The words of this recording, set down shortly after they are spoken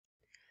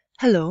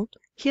Hello,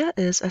 here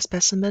is a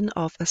specimen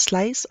of a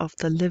slice of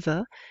the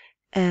liver,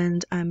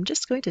 and I'm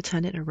just going to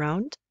turn it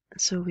around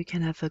so we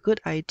can have a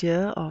good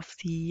idea of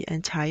the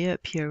entire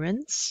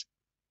appearance.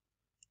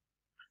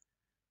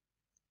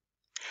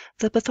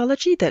 The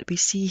pathology that we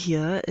see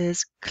here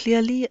is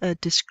clearly a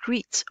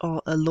discrete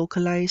or a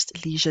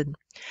localized lesion.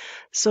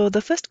 So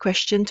the first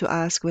question to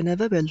ask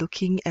whenever we're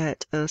looking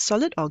at a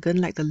solid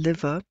organ like the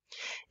liver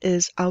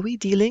is, are we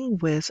dealing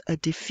with a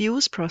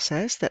diffuse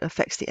process that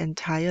affects the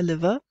entire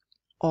liver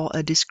or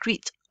a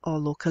discrete or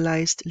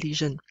localized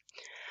lesion?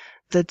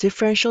 The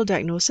differential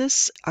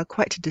diagnoses are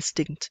quite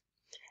distinct.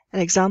 An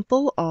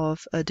example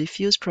of a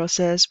diffuse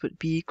process would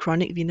be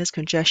chronic venous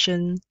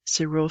congestion,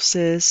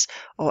 cirrhosis,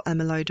 or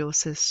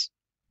amyloidosis.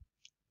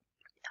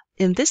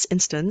 In this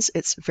instance,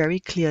 it's very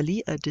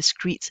clearly a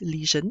discrete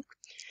lesion.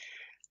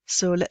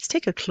 So let's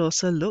take a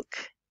closer look.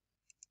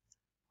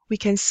 We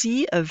can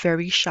see a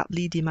very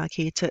sharply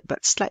demarcated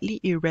but slightly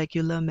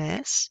irregular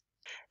mass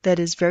that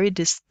is very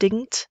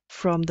distinct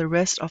from the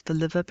rest of the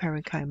liver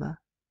parenchyma.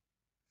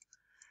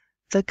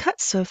 The cut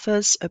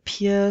surface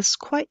appears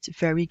quite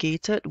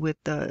variegated with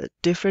the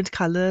different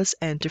colors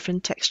and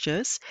different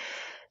textures.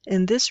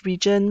 In this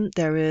region,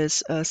 there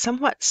is a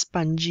somewhat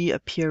spongy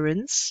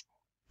appearance,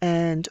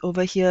 and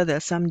over here there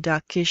are some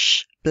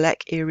darkish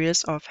black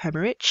areas of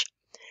hemorrhage.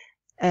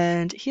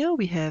 And here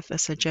we have a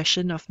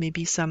suggestion of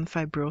maybe some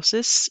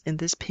fibrosis in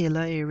this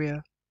paler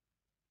area.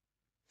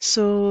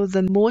 So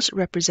the most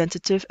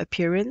representative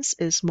appearance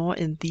is more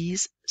in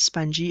these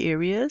spongy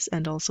areas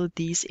and also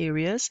these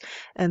areas,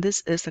 and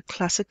this is a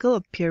classical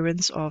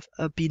appearance of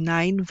a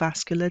benign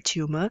vascular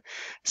tumor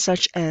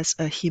such as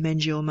a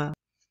hemangioma.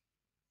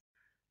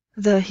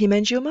 The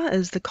hemangioma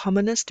is the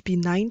commonest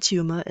benign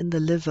tumor in the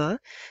liver.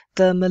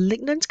 The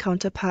malignant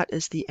counterpart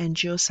is the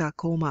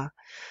angiosarcoma,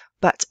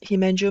 but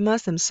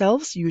hemangiomas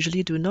themselves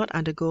usually do not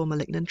undergo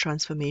malignant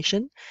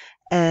transformation,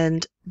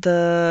 and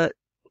the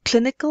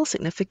clinical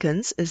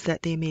significance is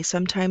that they may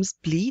sometimes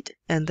bleed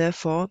and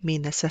therefore may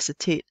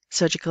necessitate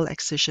surgical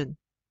excision.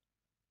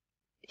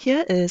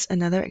 Here is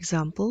another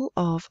example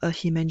of a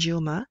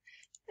hemangioma,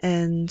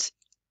 and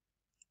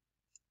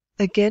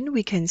again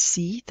we can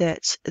see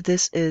that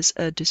this is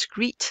a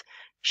discrete,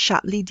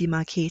 sharply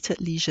demarcated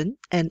lesion,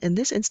 and in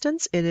this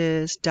instance it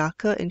is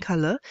darker in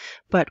color,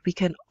 but we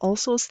can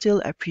also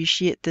still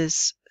appreciate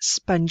this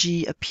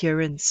spongy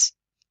appearance.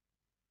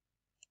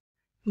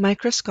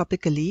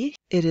 Microscopically,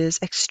 it is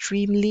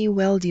extremely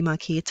well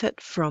demarcated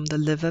from the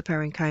liver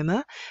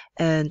parenchyma,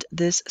 and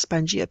this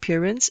spongy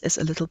appearance is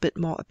a little bit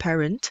more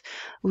apparent.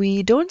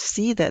 We don't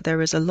see that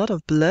there is a lot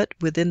of blood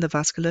within the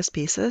vascular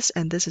spaces,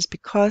 and this is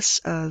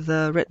because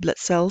the red blood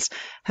cells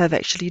have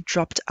actually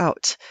dropped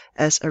out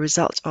as a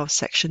result of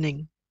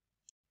sectioning.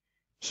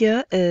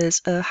 Here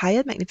is a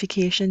higher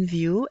magnification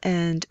view,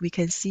 and we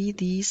can see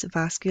these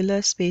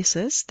vascular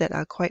spaces that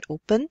are quite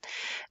open.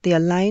 They are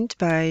lined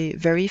by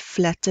very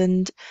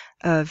flattened,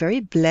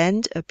 very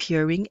bland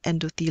appearing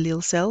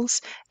endothelial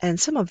cells, and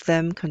some of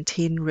them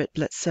contain red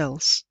blood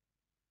cells.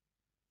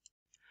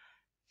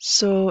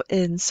 So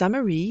in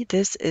summary,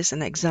 this is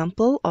an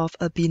example of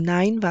a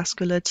benign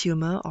vascular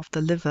tumor of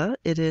the liver.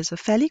 It is a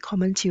fairly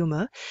common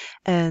tumor,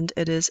 and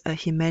it is a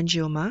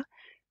hemangioma.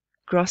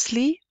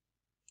 Grossly,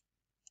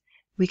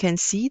 we can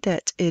see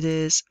that it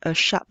is a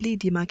sharply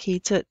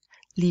demarcated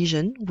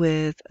lesion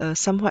with a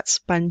somewhat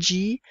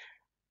spongy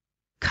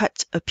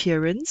cut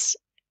appearance,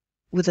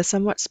 with a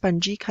somewhat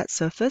spongy cut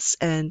surface,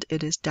 and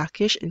it is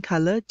darkish in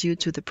color due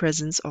to the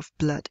presence of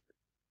blood.